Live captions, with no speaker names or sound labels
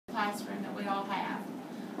classroom that we all have.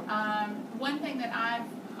 One thing that I've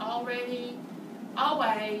always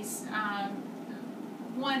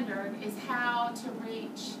wondered is how to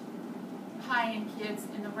reach high-end kids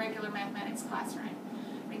in the regular mathematics classroom,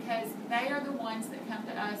 because they are the ones that come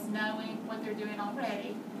to us knowing what they're doing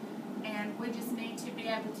already, and we just need to be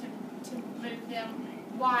able to move them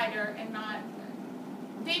wider and not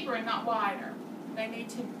deeper and not wider. They need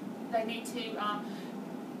to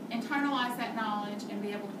internalize that knowledge and be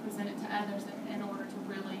able to present it to others in order to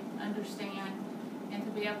really understand and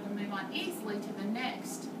to be able to move on easily to the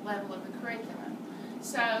next level of the curriculum.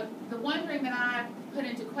 So the wondering that I put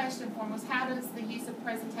into question form was, how does the use of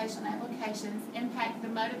presentation applications impact the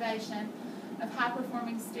motivation of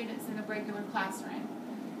high-performing students in the regular classroom?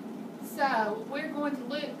 So we're going to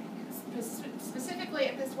look specifically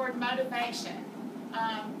at this word motivation.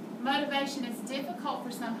 Motivation is difficult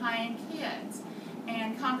for some high-end kids,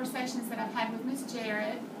 and conversations that I've had with Ms.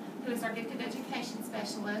 Jarrett, who is our gifted education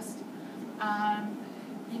specialist,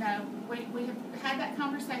 we have had that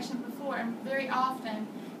conversation before, and very often,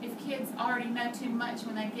 if kids already know too much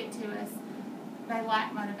when they get to us, they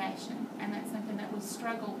lack motivation, and that's something that we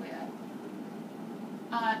struggle with.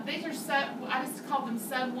 These are I just called them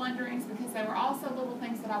sub-wonderings because they were also little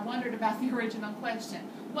things that I wondered about the original question.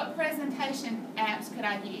 What presentation apps could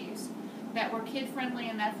I use that were kid-friendly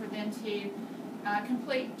enough for them to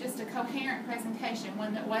complete just a coherent presentation,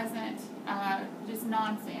 one that wasn't just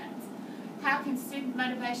nonsense? How can student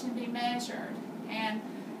motivation be measured? And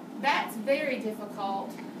that's very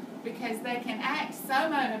difficult because they can act so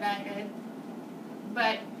motivated,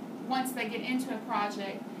 but once they get into a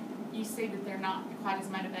project, you see that they're not quite as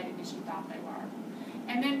motivated as you thought they were.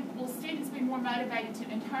 And then will students be more motivated to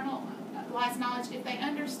internalize knowledge if they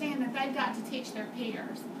understand that they've got to teach their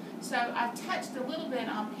peers? So I've touched a little bit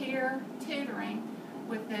on peer tutoring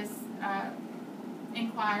with this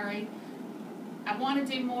inquiry. I want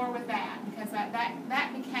to do more with that because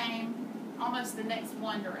that became almost the next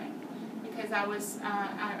wondering, because I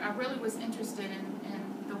really was interested in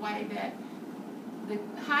the way that the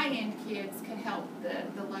high-end kids could help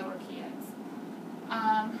the lower kids.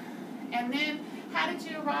 And then how did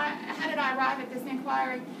I arrive at this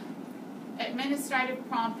inquiry? Administrative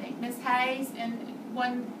prompting. Ms. Hayes, in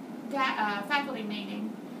one faculty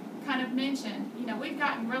meeting, kind of mentioned, we've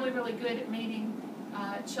gotten really, really good at meeting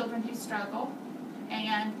children who struggle,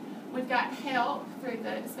 and we've got help through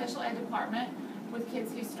the special ed department with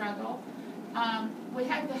kids who struggle. We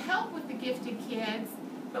have the help with the gifted kids,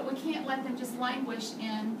 but we can't let them just languish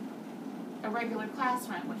in a regular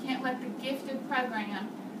classroom. We can't let the gifted program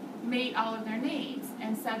meet all of their needs.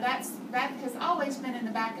 And so that has always been in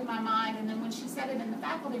the back of my mind, and then when she said it in the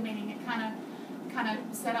faculty meeting, it kind of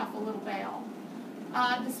set off a little bell.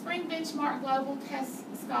 The Spring Benchmark Global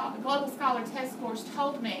Scholar Test Scores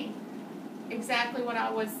told me exactly what I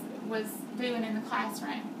was doing in the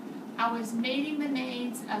classroom. I was meeting the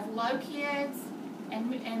needs of low kids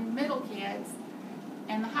and middle kids,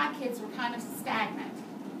 and the high kids were kind of stagnant.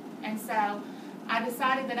 And so I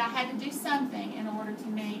decided that I had to do something in order to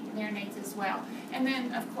meet their needs as well. And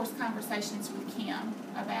then, of course, conversations with Kim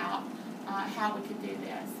about how we could do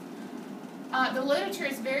this. The literature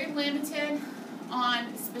is very limited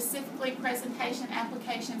on specifically presentation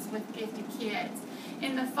applications with gifted kids.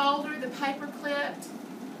 In the folder, the paper-clipped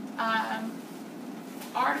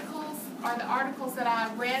articles are the articles that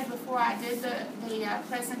I read before I did the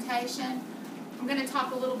presentation. I'm going to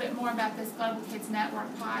talk a little bit more about this Global Kids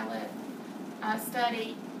Network pilot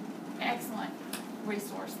study. Excellent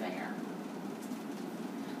resource there.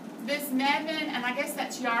 This Nevin, and I guess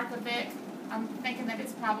that's Yarkovic. I'm thinking that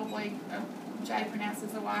it's probably J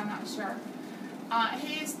pronounces a Y, I'm not sure.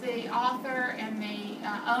 He is the author and the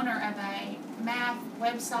owner of a math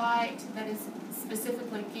website that is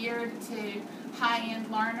specifically geared to high-end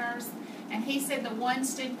learners. And he said the one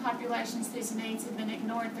student populations whose needs have been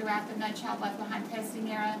ignored throughout the No Child Left Behind testing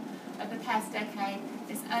era of the past decade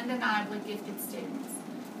is undeniably gifted students.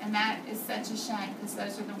 And that is such a shame, because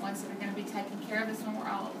those are the ones that are going to be taking care of us when we're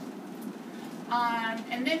old.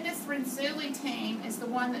 And then this Renzulli team is the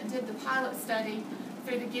one that did the pilot study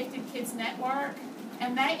through the Gifted Kids Network,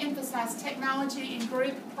 and they emphasize technology in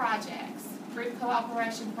group projects, group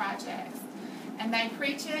cooperation projects. And they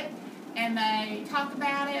preach it, and they talk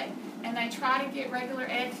about it, and they try to get regular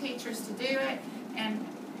ed teachers to do it, and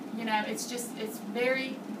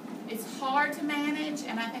it's hard to manage,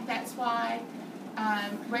 and I think that's why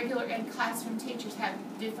regular ed classroom teachers have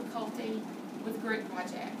difficulty with group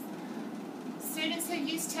projects. Students who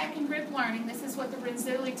use tech in group learning, this is what the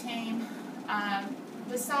Renzulli team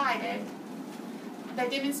decided. They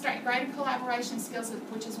demonstrate greater collaboration skills,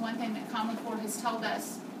 which is one thing that Common Core has told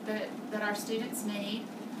us that our students need.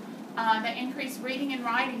 They increase reading and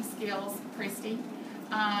writing skills, Christy.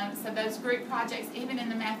 So those group projects, even in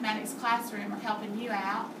the mathematics classroom, are helping you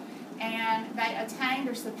out. And they attained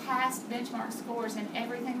or surpassed benchmark scores in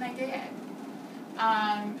everything they did.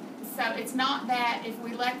 So it's not that if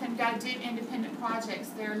we let them go do independent projects,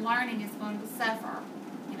 their learning is going to suffer,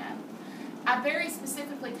 you know. I very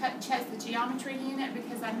specifically chose the geometry unit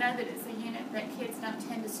because I know that it's a unit that kids don't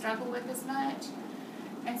tend to struggle with as much.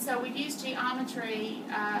 And so we used geometry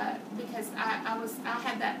because I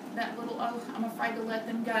had that little, oh, I'm afraid to let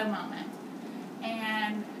them go moment.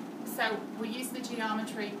 And so we used the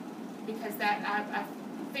geometry because I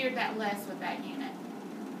feared that less with that unit.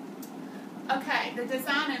 Okay, the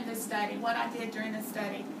design of this study, what I did during the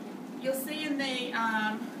study. You'll see in the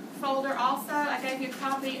folder also, I gave you a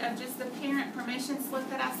copy of just the parent permission slip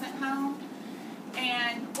that I sent home.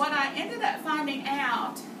 And what I ended up finding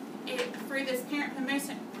out through this parent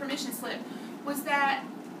permission slip was that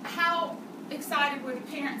how excited were the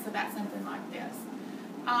parents about something like this.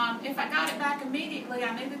 If I got it back immediately,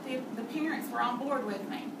 I knew that the parents were on board with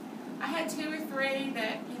me. I had 2 or 3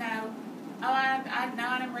 that, you know, oh, I know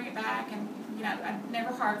I didn't bring it back, and, you know, I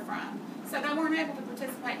never heard from. So they weren't able to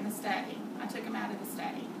participate in the study. I took them out of the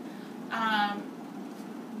study.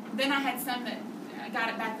 Then I had some that got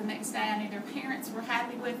it back the next day. I knew their parents were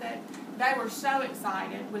happy with it. They were so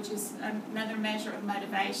excited, which is another measure of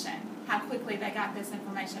motivation, how quickly they got this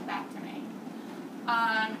information back to me.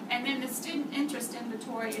 And then the student interest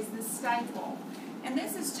inventory is this staple. And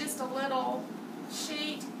this is just a little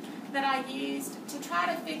sheet that I used to try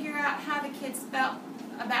to figure out how the kids felt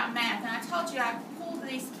about math. And I told you I pulled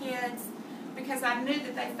these kids because I knew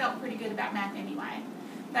that they felt pretty good about math anyway.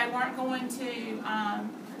 They weren't going to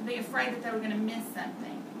be afraid that they were going to miss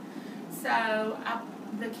something. So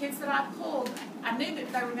the kids that I pulled, I knew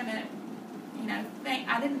that they were going to, you know, think.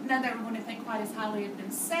 I didn't know they were going to think quite as highly of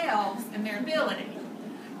themselves and their ability,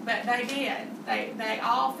 but they did. They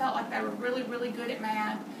all felt like they were really, really good at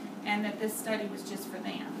math, and that this study was just for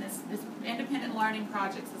them. This independent learning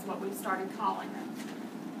projects is what we've started calling them.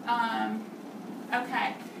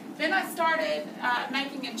 Okay. Then I started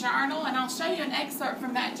making a journal, and I'll show you an excerpt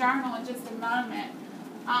from that journal in just a moment.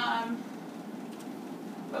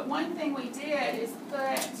 But one thing we did is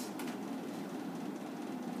put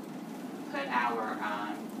our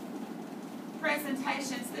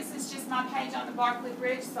presentations. This is just my page on the Barkley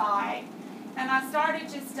Bridge site, and I started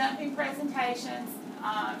just dumping presentations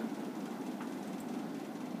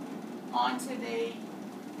onto the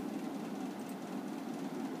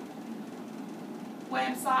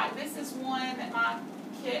website. This is one that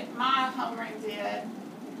my homeroom did.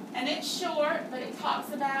 And it's short, but it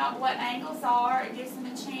talks about what angles are. It gives them a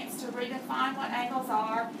chance to redefine what angles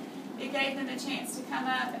are. It gave them a chance to come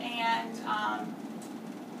up and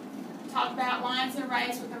talk about lines and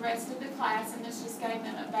rays with the rest of the class, and this just gave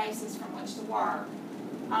them a basis from which to work.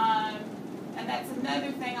 And that's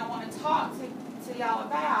another thing I want to talk to y'all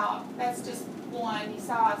about. That's just one. You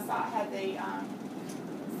saw I had the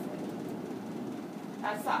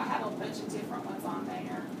I had a bunch of different ones on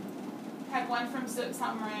there. Had one from Zook's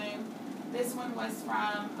homeroom. This one was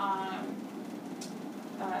from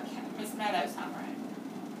Miss Meadows' homeroom.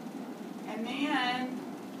 And then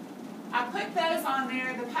I put those on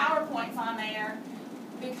there, the PowerPoints on there,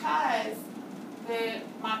 because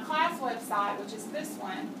my class website, which is this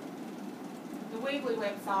one, the Weebly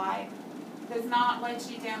website, does not let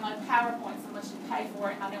you download PowerPoints unless you pay for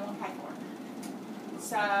it, and I don't want to pay for it.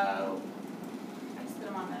 So I just put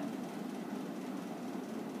them on the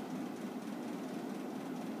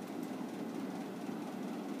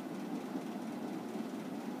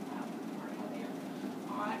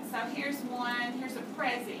So here's one. Here's a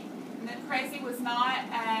Prezi, and the Prezi was not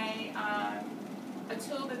a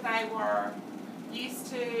tool that they were used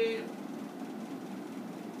to.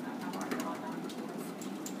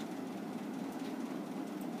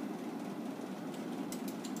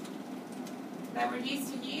 They were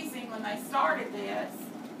used to using when they started this.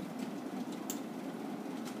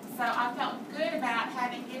 So I felt good about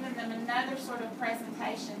having given them another sort of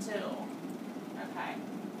presentation tool. Okay.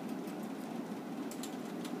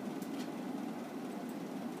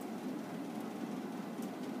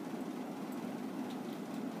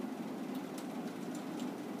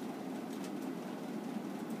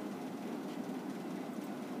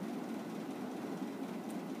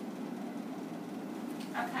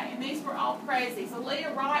 Okay, and these were all Prezis. So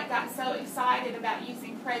Leah Wright got so excited about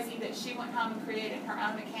using Prezi that she went home and created her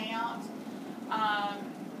own account.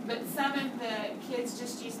 But some of the kids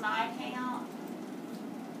just used my account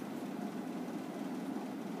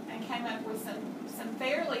and came up with some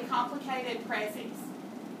fairly complicated Prezis.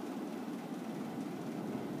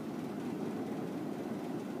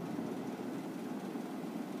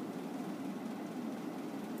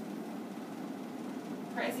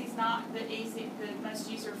 not the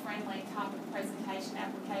most user-friendly type of presentation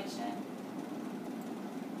application.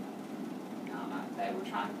 They were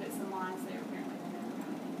trying to put some lines there, apparently they never got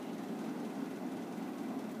it.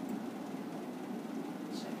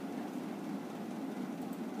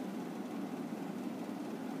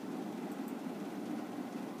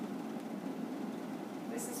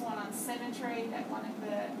 This is one on symmetry that one of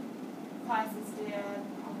the classes did.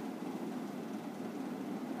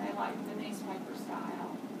 They liked the newspaper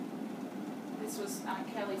style. This was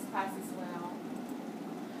Kelly's class as well.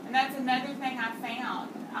 And that's another thing I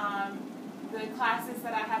found. The classes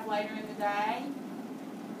that I have later in the day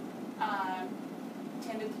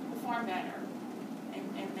tend to perform better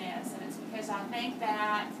in this. And it's because I think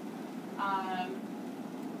that I've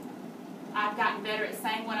gotten better at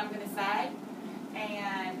saying what I'm going to say.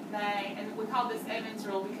 And we call this Evans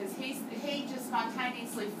rule because he just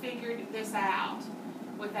spontaneously figured this out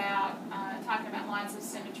without talking about lines of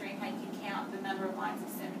symmetry and how you can count the number of lines of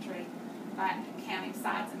symmetry by counting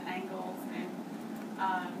sides and angles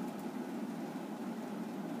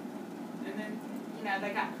and then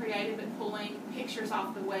they got creative at pulling pictures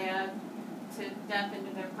off the web to dump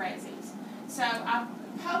into their prezzies. So I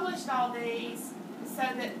published all these so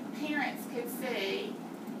that parents could see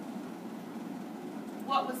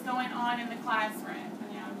what was going on in the classroom.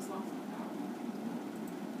 I just lost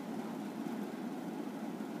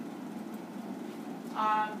my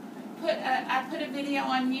I put a video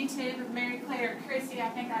on YouTube of Mary Claire Chrissy. I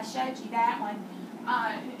think I showed you that one.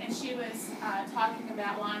 And she was talking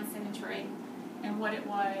about line symmetry and what it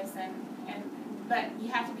was. But you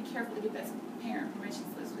have to be careful to get those parent permission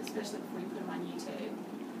slips, especially before you put them on YouTube.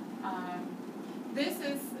 This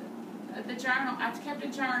is the journal. I've kept a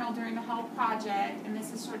journal during the whole project, and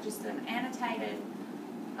this is sort of just an annotated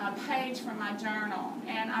page from my journal.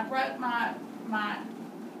 And I broke my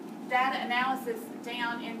data analysis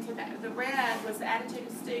down into the red was the attitude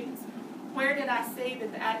of students. Where did I see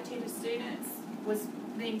that the attitude of students was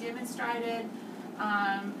being demonstrated?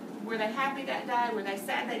 Were they happy that day? Were they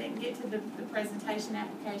sad they didn't get to the presentation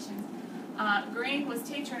applications? Green was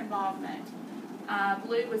teacher involvement.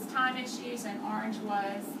 Blue was time issues, and orange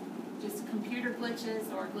was just computer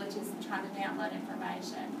glitches or glitches trying to download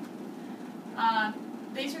information.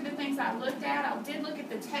 These are the things I looked at. I did look at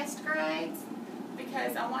the test grades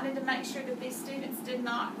because I wanted to make sure that these students did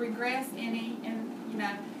not regress any. And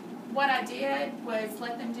what I did was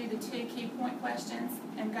let them do the 2 key point questions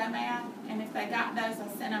and go math. And if they got those, I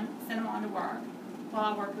sent them on to work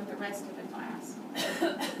while I worked with the rest of the class.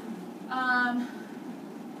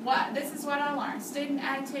 This is what I learned. Student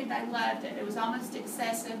attitude, they loved it. It was almost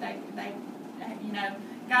excessive. They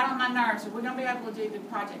got on my nerves. Are we going to be able to do the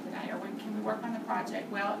project today? Or can we work on the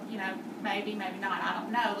project? Well, maybe, maybe not. I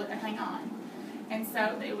don't know. Hang on. And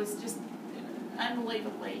so it was just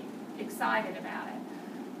unbelievably excited about it.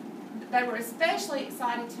 They were especially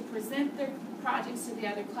excited to present their projects to the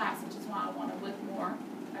other class, which is why I want to look more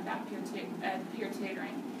about peer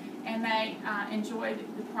tutoring. And they enjoyed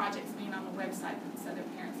the projects being on the website so their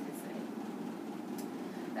parents could see.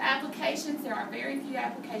 The applications, there are very few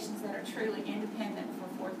applications that are truly independent for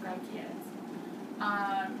 4th grade kids.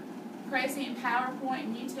 Crazy and PowerPoint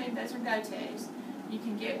and YouTube, those are go-tos. You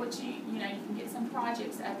can get you can get some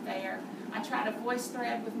projects up there. I tried a voice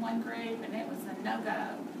thread with one group and it was a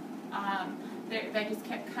no-go. They just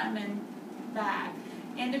kept coming back.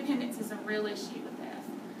 Independence is a real issue with this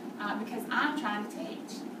because I'm trying to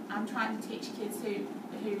teach. I'm trying to teach kids who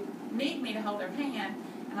need me to hold their hand,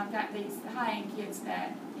 and I've got these high-end kids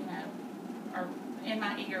that are in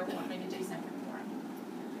my ear want me to do something for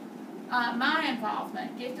them. My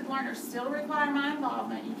involvement. Gifted learners still require my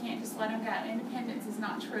involvement. You can't just let them go. Independence is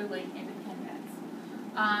not truly independence.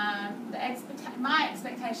 My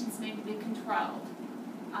expectations need to be controlled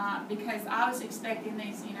because I was expecting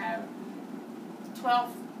these,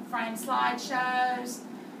 12-frame slideshows,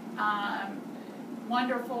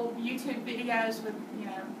 wonderful YouTube videos with,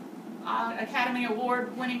 Academy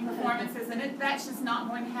Award winning performances, and that's just not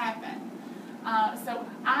going to happen. So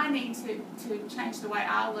I need to change the way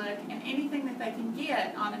I look, and anything that they can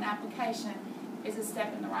get on an application is a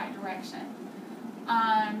step in the right direction.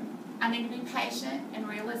 I need to be patient and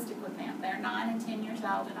realistic with them. They're 9 and 10 years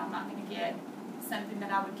old, and I'm not going to get something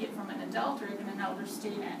that I would get from an adult or even an older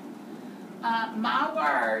student. My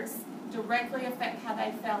words directly affect how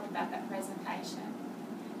they felt about that presentation.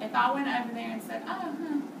 If I went over there and said, all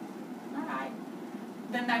right,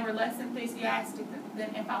 then they were less enthusiastic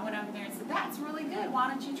than if I went over there and said, that's really good, why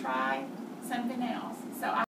don't you try something else? So